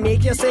gonna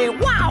make you say,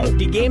 wow!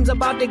 The game's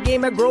about the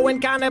game of growing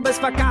cannabis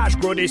for cash.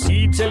 Grow the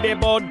seed, sell the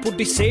bud, put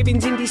the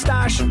savings in the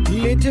stash.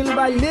 Little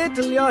by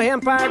little, your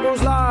empire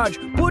grows large.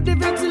 Put the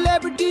big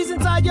celebrities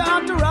inside your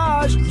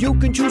entourage. You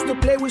can choose to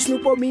play with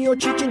Snoop or me or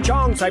Cheech and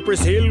Chong,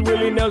 Cypress Hill,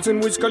 Willie Nelson,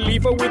 Wiz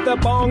Khalifa with a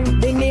bong.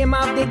 The name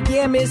of the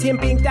game is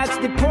Hemp Inc., that's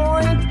the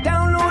point.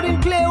 Download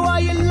and play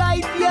while you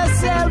light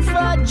yourself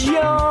a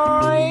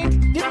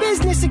joint. The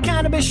business of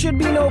cannabis should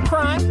be no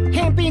crime.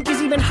 Hemp Inc.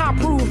 is even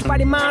hot-proofed by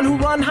the man who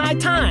run High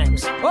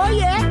Times. Oh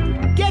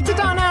yeah? Get it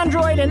on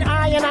Android and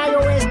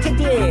iOS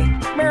today.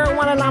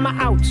 Marijuana llama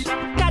out.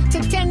 Got to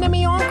tend to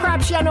me own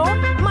crops, you know.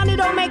 Money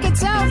don't make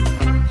itself.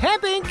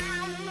 Hemp Inc.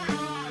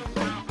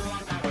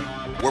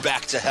 We're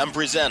back to Hemp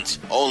Present,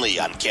 only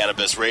on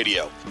Cannabis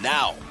Radio.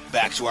 Now,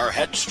 back to our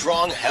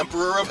headstrong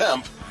Emperor of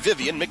Hemp,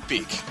 Vivian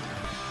McPeak.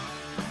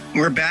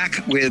 We're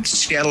back with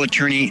Seattle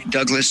attorney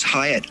Douglas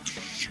Hyatt.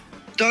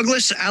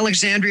 Douglas,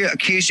 Alexandria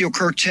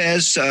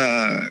Ocasio-Cortez,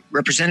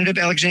 Representative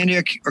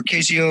Alexandria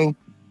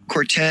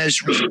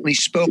Ocasio-Cortez recently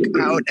spoke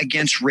out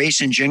against race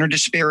and gender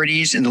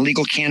disparities in the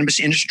legal cannabis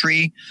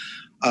industry.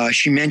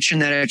 She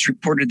mentioned that it's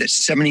reported that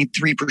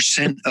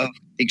 73% of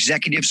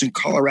executives in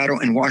Colorado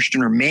and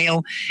Washington are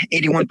male,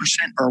 81%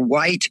 are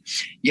white,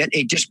 yet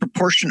a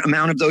disproportionate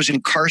amount of those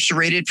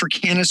incarcerated for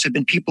cannabis have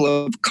been people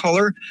of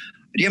color.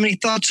 Do you have any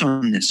thoughts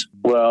on this?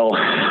 Well,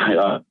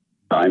 I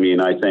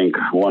think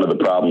one of the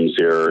problems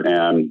here,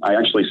 and I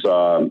actually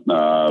saw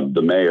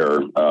the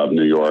mayor of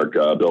New York,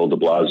 Bill de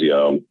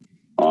Blasio,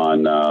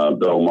 on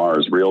Bill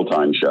Maher's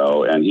Real-Time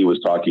show, and he was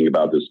talking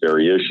about this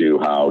very issue,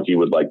 how he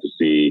would like to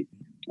see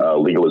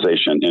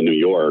legalization in New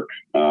York,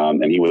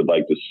 and he would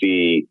like to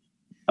see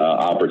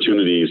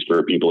opportunities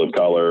for people of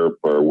color,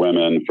 for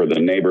women, for the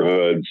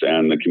neighborhoods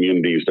and the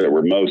communities that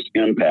were most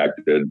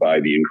impacted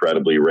by the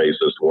incredibly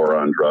racist war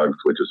on drugs,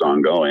 which is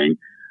ongoing.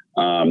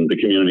 The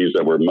communities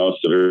that were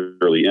most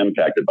severely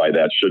impacted by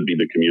that should be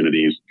the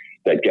communities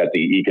that get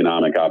the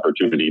economic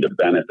opportunity to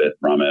benefit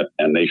from it,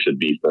 and they should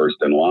be first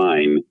in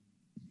line.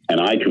 And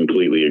I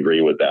completely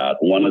agree with that.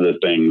 One of the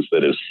things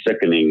that is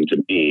sickening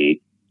to me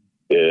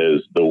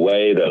is the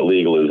way that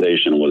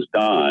legalization was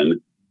done,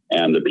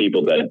 and the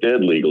people that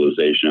did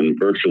legalization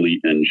virtually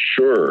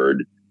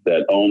ensured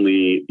that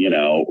only,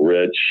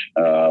 rich,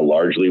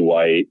 largely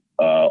white,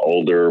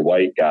 older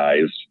white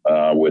guys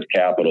with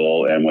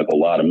capital and with a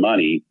lot of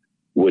money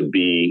would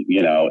be,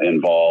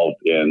 involved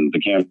in the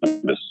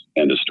cannabis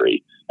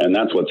industry. And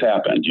that's what's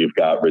happened. You've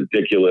got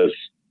ridiculous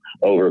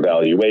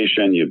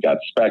overvaluation, you've got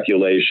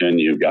speculation,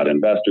 you've got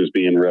investors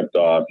being ripped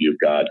off, you've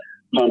got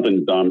pump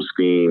and dump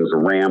schemes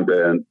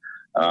rampant.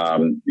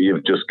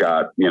 You've just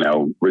got,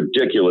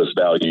 ridiculous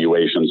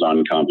valuations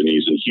on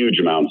companies and huge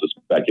amounts of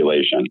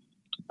speculation.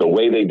 The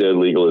way they did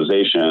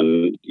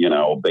legalization,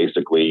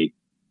 basically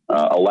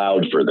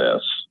allowed for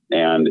this.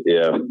 And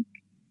if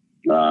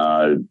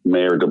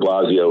Mayor de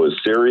Blasio is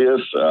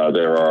serious,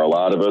 there are a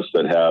lot of us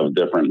that have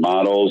different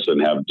models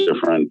and have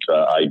different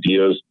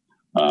ideas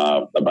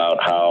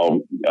about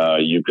how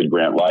you could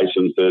grant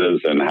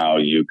licenses and how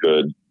you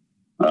could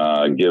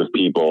give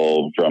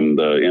people from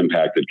the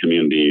impacted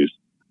communities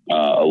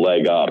a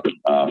leg up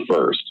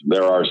first.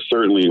 There are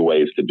certainly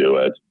ways to do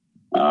it.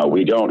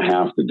 We don't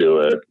have to do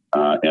it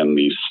in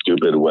the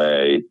stupid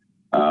way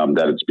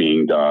that it's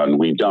being done.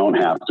 We don't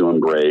have to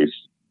embrace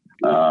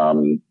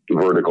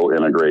vertical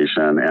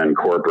integration and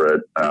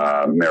corporate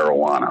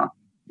marijuana.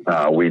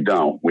 We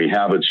don't. We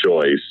have a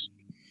choice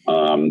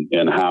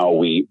in how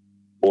we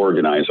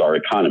organize our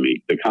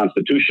economy. The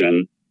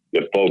Constitution,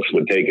 if folks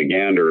would take a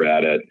gander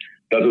at it,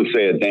 doesn't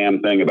say a damn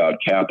thing about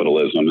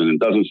capitalism, and it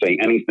doesn't say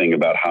anything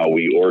about how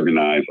we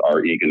organize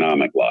our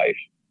economic life.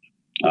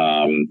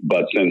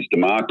 But since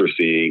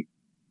democracy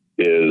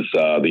is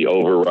the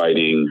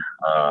overriding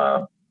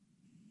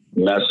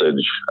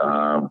message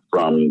from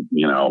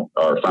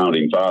our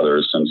founding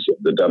fathers, since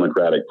the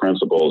democratic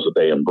principles that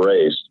they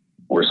embraced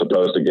were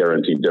supposed to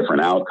guarantee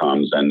different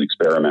outcomes and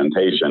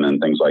experimentation and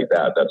things like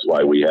that. That's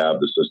why we have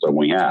the system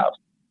we have.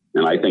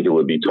 And I think it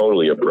would be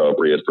totally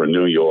appropriate for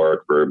New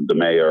York, for the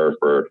mayor,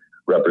 for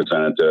the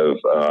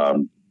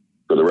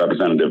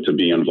representative to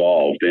be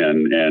involved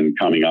in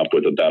coming up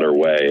with a better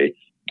way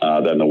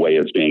than the way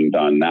it's being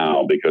done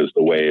now, because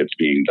the way it's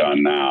being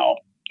done now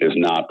is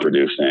not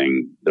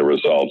producing the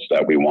results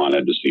that we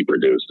wanted to see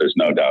produced. There's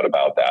no doubt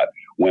about that.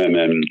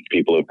 Women,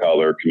 people of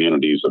color,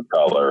 communities of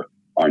color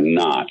are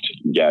not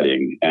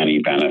getting any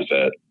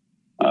benefit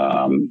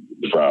from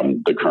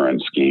the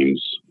current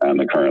schemes and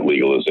the current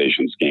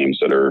legalization schemes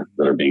that are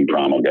being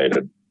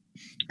promulgated.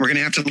 We're going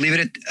to have to leave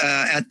it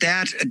at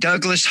that.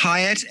 Douglas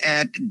Hyatt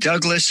at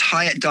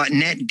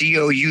DouglasHyatt.net,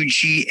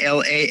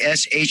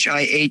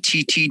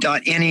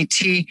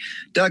 DouglasHiatt.net.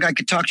 Doug, I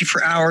could talk to you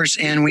for hours,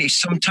 and we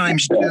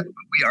sometimes do.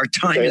 Our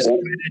time is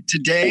limited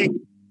today.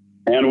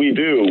 And we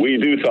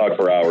do talk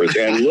for hours.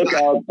 And look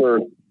out for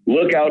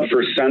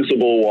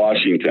Sensible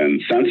Washington.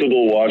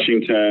 Sensible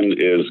Washington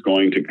is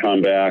going to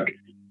come back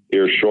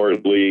here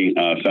shortly.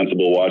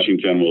 Sensible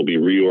Washington will be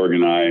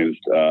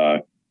reorganized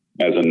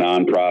as a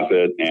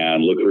nonprofit,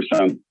 and look for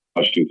Sensible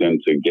Washington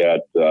to get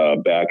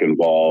back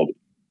involved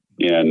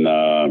in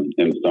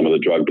some of the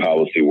drug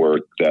policy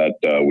work that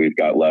we've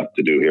got left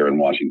to do here in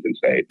Washington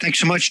State. Thanks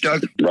so much,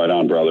 Doug. Right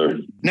on, brother.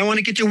 Now I want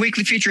to get to a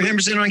weekly feature, Hemp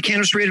Present on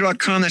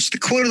CannabisRadio.com. That's the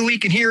quote of the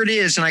week, and here it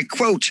is, and I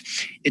quote,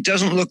 "It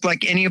doesn't look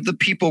like any of the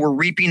people who are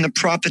reaping the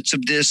profits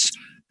of this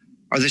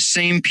are the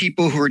same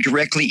people who are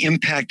directly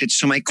impacted.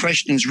 So my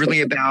question is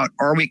really about,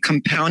 are we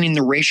compounding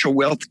the racial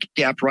wealth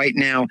gap right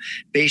now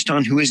based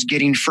on who is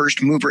getting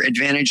first mover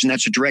advantage?" And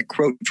that's a direct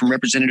quote from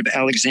Representative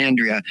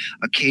Alexandria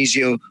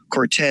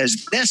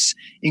Ocasio-Cortez. This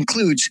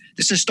includes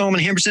this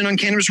installment of Hemp Present on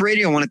Cannabis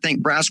Radio. I want to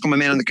thank Brasco, my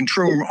man on the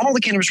control room, all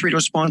the Cannabis Radio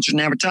sponsors and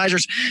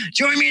advertisers.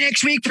 Join me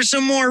next week for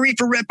some more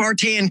reefer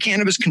repartee and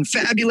cannabis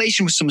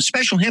confabulation with some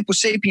special Hemp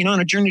Sapien on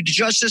a journey to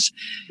justice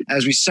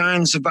as we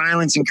silence the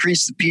violence,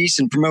 increase the peace,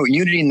 and promote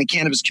unity in the cannabis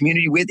cannabis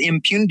community with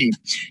impunity.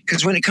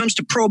 Because when it comes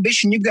to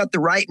prohibition, you've got the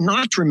right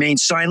not to remain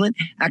silent.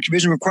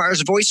 Activism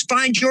requires a voice.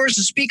 Find yours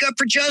and speak up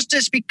for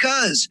justice,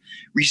 because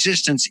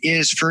resistance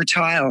is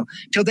fertile.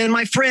 Till then,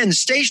 my friends,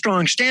 stay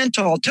strong, stand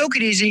tall, take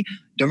it easy.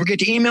 Don't forget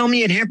to email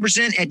me at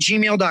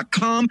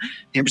hempresent@gmail.com.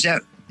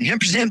 The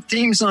Hempresent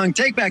theme song,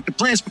 Take Back the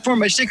Plants,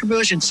 performed by Sticker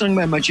Bush and sung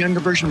by a much younger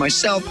version of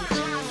myself.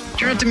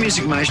 Turn up the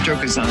music, maestro,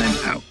 because I'm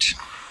out.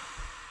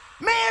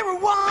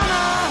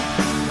 Marijuana,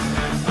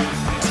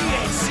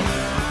 THC,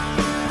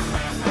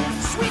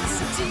 sweet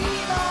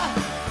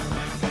sativa,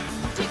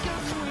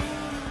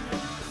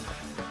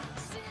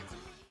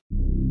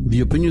 The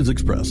opinions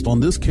expressed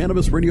on this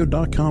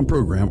CannabisRadio.com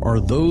program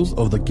are those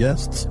of the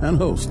guests and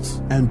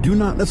hosts and do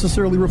not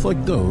necessarily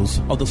reflect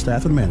those of the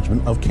staff and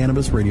management of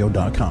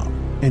CannabisRadio.com.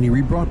 Any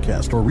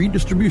rebroadcast or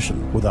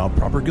redistribution without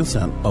proper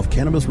consent of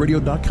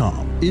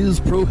CannabisRadio.com is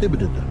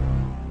prohibited.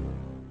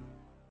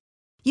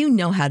 You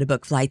know how to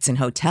book flights and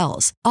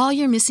hotels. All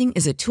you're missing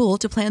is a tool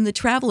to plan the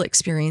travel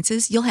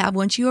experiences you'll have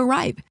once you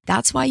arrive.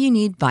 That's why you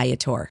need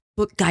Viator.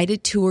 Book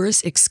guided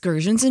tours,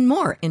 excursions, and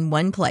more in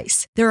one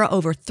place. There are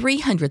over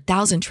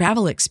 300,000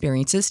 travel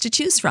experiences to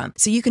choose from,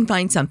 so you can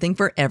find something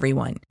for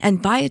everyone.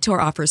 And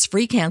Viator offers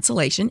free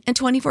cancellation and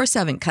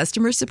 24/7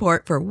 customer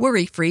support for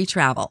worry-free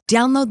travel.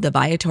 Download the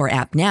Viator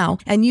app now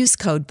and use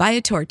code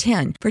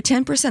Viator10 for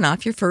 10%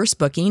 off your first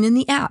booking in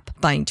the app.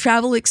 Find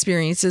travel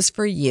experiences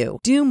for you.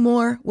 Do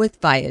more with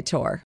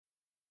Viator.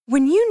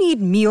 When you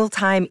need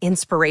mealtime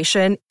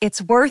inspiration,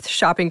 it's worth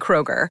shopping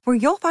Kroger, where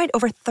you'll find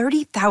over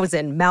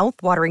 30,000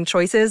 mouth-watering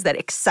choices that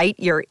excite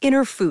your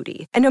inner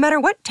foodie. And no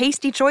matter what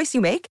tasty choice you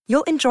make,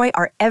 you'll enjoy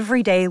our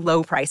everyday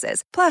low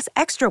prices, plus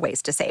extra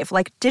ways to save,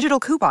 like digital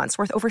coupons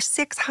worth over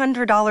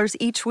 $600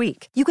 each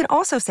week. You can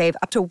also save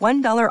up to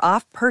 $1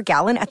 off per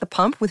gallon at the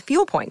pump with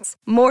fuel points.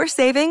 More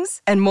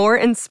savings and more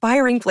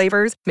inspiring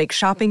flavors make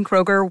shopping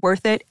Kroger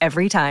worth it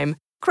every time.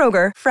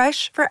 Kroger,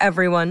 fresh for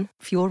everyone.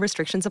 Fuel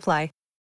restrictions apply.